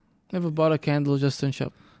Never bought a candle just in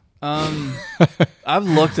shop. I've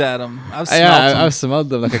looked at them. I've smelled them. I've smelled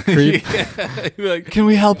them like a creep. Yeah. You'd be like, can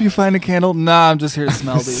we help you find a candle? Nah, I'm just here to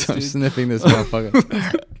smell these. So I'm dude. sniffing this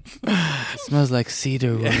motherfucker. It smells like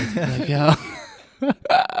cedar wood. Like, yeah.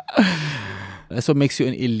 That's what makes you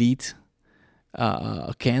an elite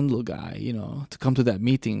candle guy, you know, to come to that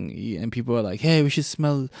meeting and people are like, hey, we should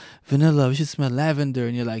smell vanilla, we should smell lavender,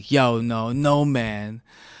 and you're like, yo, no man,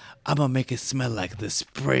 I'm gonna make it smell like the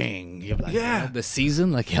spring. You're like, yeah, the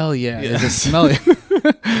season, like, hell yeah. Just smell it.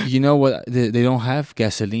 You know what, they don't have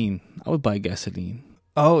gasoline. I would buy gasoline.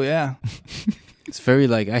 Oh yeah. It's very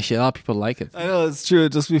like, actually a lot of people like it. I know, it's true.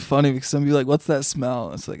 It'd just be funny because some be like, what's that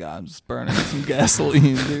smell? It's like, I'm just burning some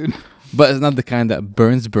gasoline, dude. But it's not the kind that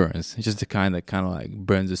burns. It's just the kind that kind of like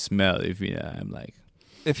burns the smell. I'm like,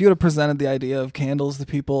 if you would have presented the idea of candles to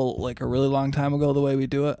people like a really long time ago, the way we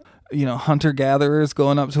do it, you know, hunter gatherers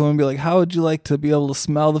going up to them and be like, how would you like to be able to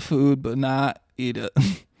smell the food but not eat it?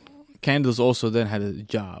 Candles also then had a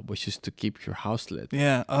job, which is to keep your house lit.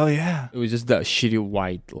 Yeah. Oh yeah. It was just that shitty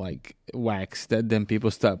white like wax that then people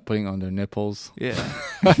start putting on their nipples. Yeah.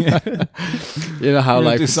 You know how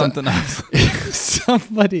like do something else.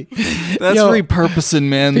 Somebody. That's repurposing,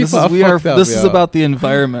 man. This is is about the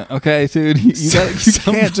environment, okay, dude. You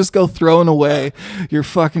can't just go throwing away your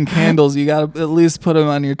fucking candles. You gotta at least put them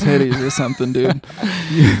on your titties or something, dude.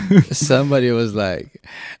 Somebody was like,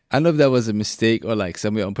 I don't know if that was a mistake or like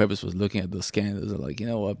somebody on purpose was looking at those candles and like, you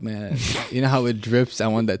know what, man? You know how it drips? I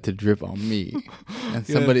want that to drip on me. And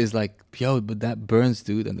somebody's like, yo, but that burns,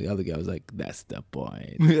 dude. And the other guy was like, that's the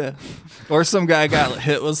point. Yeah. Or some guy got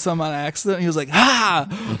hit with some on accident. He was like,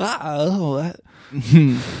 what?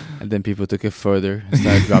 And then people took it further and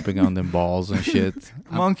started dropping on them balls and shit.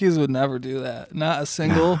 Monkeys would never do that. Not a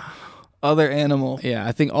single other animal. Yeah,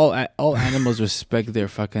 I think all animals respect their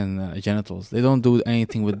fucking genitals. They don't do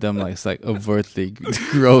anything with them like it's like overtly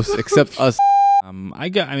gross, except us. I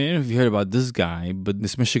don't know if you heard about this guy, but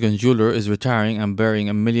this Michigan jeweler is retiring and burying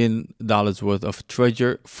 $1 million worth of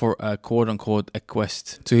treasure for a quote-unquote a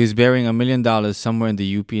quest. So he's burying $1 million somewhere in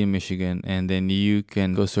the UP in Michigan, and then you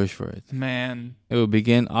can go search for it. Man. It will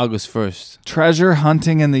begin August 1st. Treasure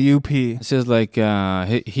hunting in the UP. It says like he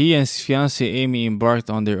and his fiancée Amy embarked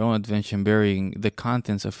on their own adventure burying the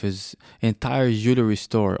contents of his entire jewelry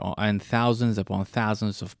store and thousands upon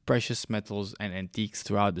thousands of precious metals and antiques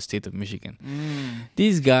throughout the state of Michigan.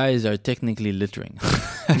 These guys are technically littering.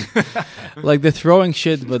 Like they're throwing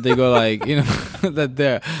shit, but they go like, you know, that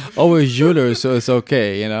they're always jewelers, so it's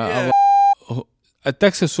okay, you know. Yeah. A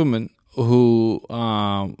Texas woman who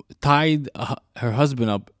tied her husband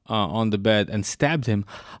up on the bed and stabbed him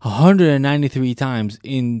 193 times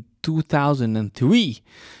in 2003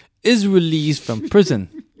 is released from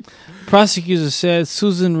prison. Prosecutors said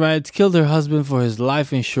Susan Wright killed her husband for his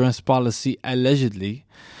life insurance policy, allegedly.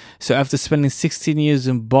 So after spending 16 years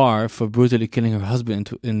in bar for brutally killing her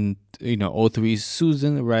husband in 2003,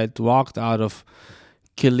 Susan Wright walked out of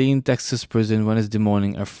Killeen, Texas prison Wednesday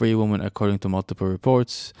morning, a free woman, according to multiple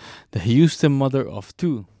reports. The Houston mother of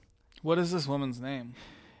two. What is this woman's name?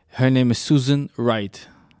 Her name is Susan Wright,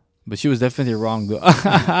 but she was definitely wrong though.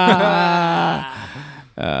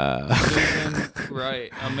 Susan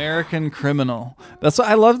Wright, American Criminal. That's what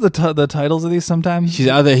I love the titles of these sometimes. She's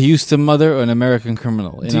either a Houston mother or an American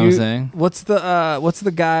criminal. You know what I'm saying? What's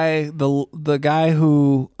the guy the guy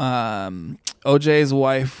who OJ's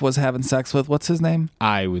wife was having sex with? What's his name?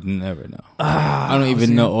 I would never know. I don't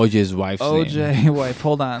even know OJ's wife's name. OJ wife.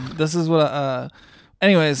 Hold on. This is what.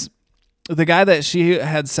 Anyways, the guy that she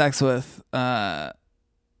had sex with, that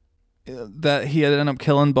he had ended up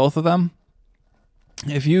killing both of them.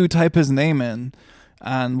 If you type his name in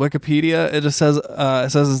on Wikipedia, it just says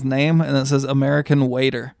his name and it says American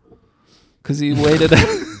waiter, because he waited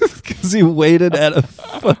at a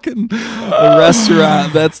fucking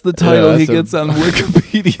restaurant. That's the title he gets on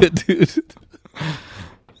Wikipedia, dude.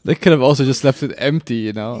 They could have also just left it empty,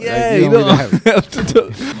 you know. Yeah, like, you don't have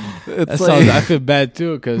to. I feel bad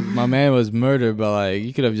too because my man was murdered, but like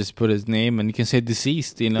you could have just put his name and you can say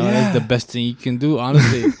deceased. You know, that's the best thing you can do,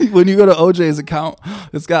 honestly. When you go to OJ's account,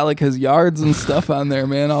 it's got like his yards and stuff on there,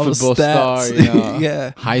 man. All football the stats, star, you know,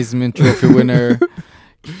 yeah, Heisman Trophy winner.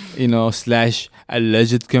 You know, /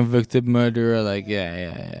 alleged convicted murderer. Like,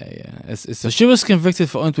 yeah. So she was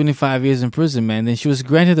convicted for only 25 years in prison, man. Then she was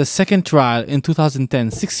granted a second trial in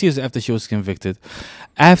 2010, 6 years after she was convicted,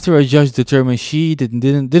 after a judge determined she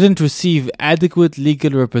didn't receive adequate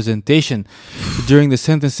legal representation during the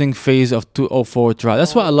sentencing phase of 2004 trial.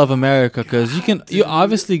 That's why I love America, because you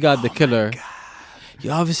obviously got the killer.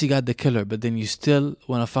 you obviously got the killer, but then you still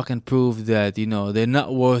want to fucking prove that, they're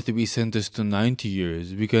not worth to be sentenced to 90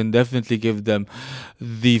 years. We can definitely give them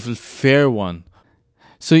the fair one.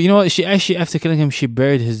 So, you know what? She actually, after killing him, she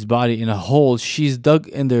buried his body in a hole she's dug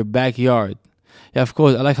in their backyard. Yeah, of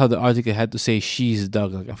course. I like how the article had to say she's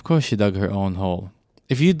dug. Like, of course she dug her own hole.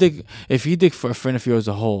 If you dig for a friend of yours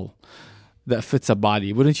a hole that fits a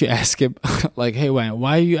body, wouldn't you ask him, like, hey, man,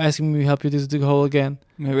 why are you asking me to help you to dig a hole again?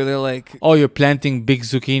 Maybe they're like, oh, you're planting big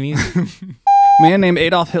zucchinis? Man named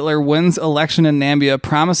Adolf Hitler wins election in Nambia,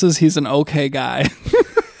 promises he's an okay guy.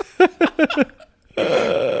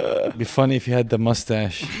 It'd be funny if you had the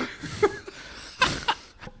mustache.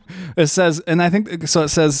 It says, and I think, so it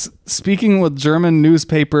says, speaking with German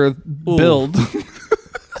newspaper Bild,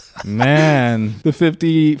 man, the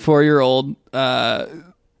 54-year-old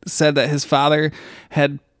said that his father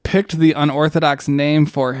had picked the unorthodox name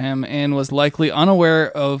for him and was likely unaware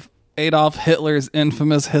of Adolf Hitler's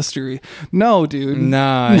infamous history. No, dude.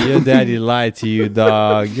 Nah, your daddy lied to you,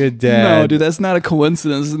 dog. Your dad. No, dude, that's not a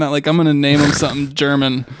coincidence. It's not like I'm going to name him something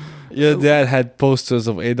German. Your dad had posters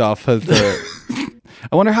of Adolf Hitler.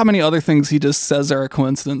 I wonder how many other things he just says are a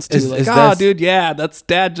coincidence too. Dude, yeah, that's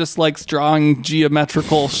dad just likes drawing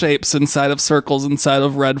geometrical shapes inside of circles inside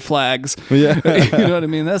of red flags. Yeah. You know what I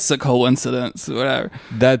mean? That's a coincidence, whatever.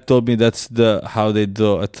 Dad told me that's how they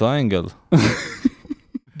do a triangle.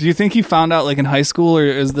 Do you think he found out like in high school, or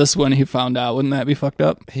is this when he found out? Wouldn't that be fucked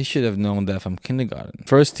up? He should have known that from kindergarten.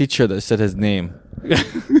 First teacher that said his name.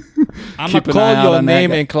 I'm going to call your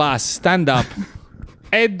name in class. Stand up.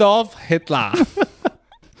 Adolf Hitler.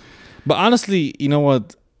 But honestly, you know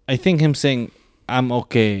what? I think him saying I'm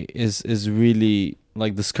okay is really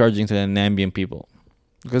like discouraging to the Nambian people.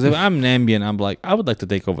 Because if I'm Nambian, I'm like, I would like to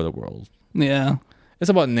take over the world. Yeah. It's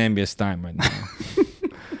about Nambia's time right now.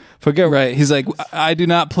 Forget right. He's like, I do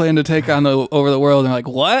not plan to take on over the world. And I'm like,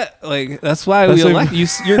 what? Like, that's why we elect you.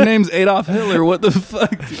 Your name's Adolf Hitler. What the fuck,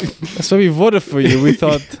 dude? That's why we voted for you. We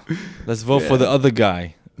thought, let's vote for the other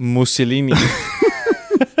guy, Mussolini.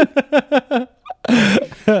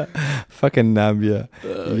 Fucking Nambia.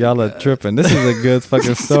 Y'all are tripping. This is a good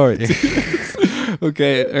fucking story.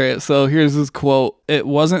 Okay, all right. So here's this quote. It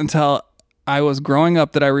wasn't until I was growing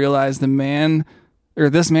up that I realized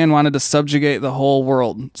this man wanted to subjugate the whole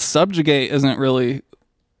world. Subjugate isn't really...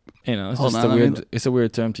 it's just it's a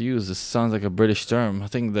weird term to use. It sounds like a British term. I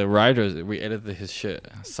think the writers re-edited his shit.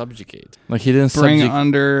 Subjugate. Like he didn't bring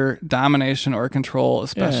under domination or control,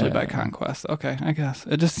 especially by conquest. Okay, I guess.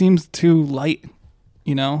 It just seems too light,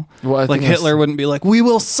 Well, like Hitler wouldn't be like, we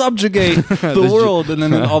will subjugate the world. And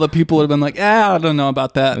then all the people would have been like, I don't know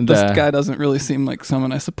about that. This guy doesn't really seem like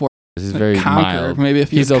someone I support. He's very conquer. mild. Maybe if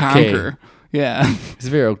he's conquer. Okay. Yeah. He's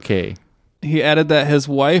very okay. He added that his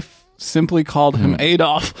wife simply called him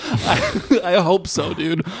Adolf. I hope so,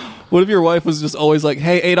 dude. What if your wife was just always like,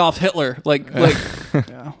 hey, Adolf Hitler? Like,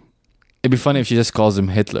 yeah. It'd be funny if she just calls him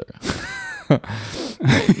Hitler.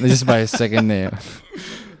 Just by his second name.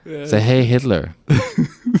 Yeah. Say, hey, Hitler,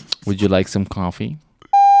 would you like some coffee?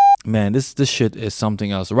 Man, this shit is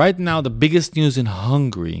something else. Right now, the biggest news in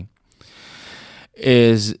Hungary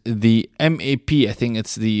is the MAP. I think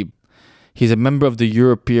he's a member of the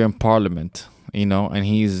European Parliament, and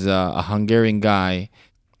he's a Hungarian guy.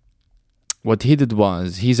 What he did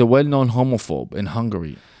was, he's a well-known homophobe in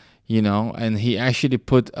Hungary, and he actually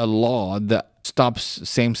put a law that stops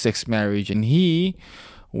same-sex marriage, and he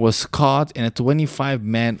was caught in a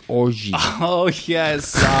 25-man orgy. Oh, yeah, I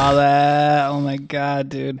saw that. Oh, my God,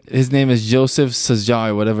 dude. His name is Joseph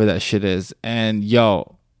Szajai, whatever that shit is. And,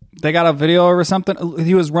 they got a video or something?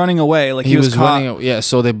 He was running away. Like he was caught. Running. Yeah,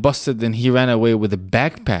 so they busted and he ran away with a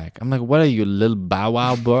backpack. I'm like, what are you, little Bow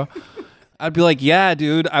Wow, bro? I'd be like, yeah,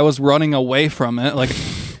 dude, I was running away from it. Like,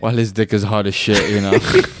 while his dick is hard as shit,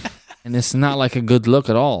 And it's not like a good look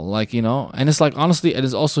at all, like, and it's like, honestly, it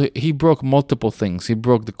is also, he broke multiple things. He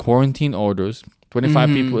broke the quarantine orders. 25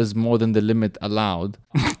 people is more than the limit allowed.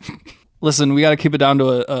 Listen, we got to keep it down to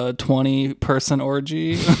a 20-person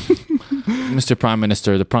orgy. Mr. Prime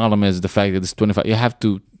Minister, the problem is the fact that it's 25. You have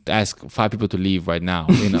to ask 5 people to leave right now,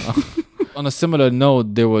 On a similar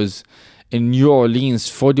note, there was, in New Orleans,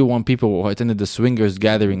 41 people who attended the swingers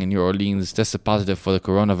gathering in New Orleans tested positive for the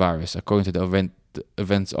coronavirus, according to the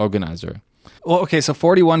event's organizer. Well, okay, so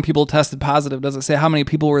 41 people tested positive. Does it say how many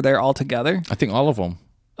people were there altogether? I think all of them.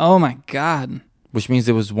 Oh, my God. Which means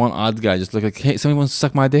there was one odd guy just looked like, hey, somebody wants to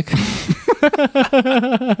suck my dick?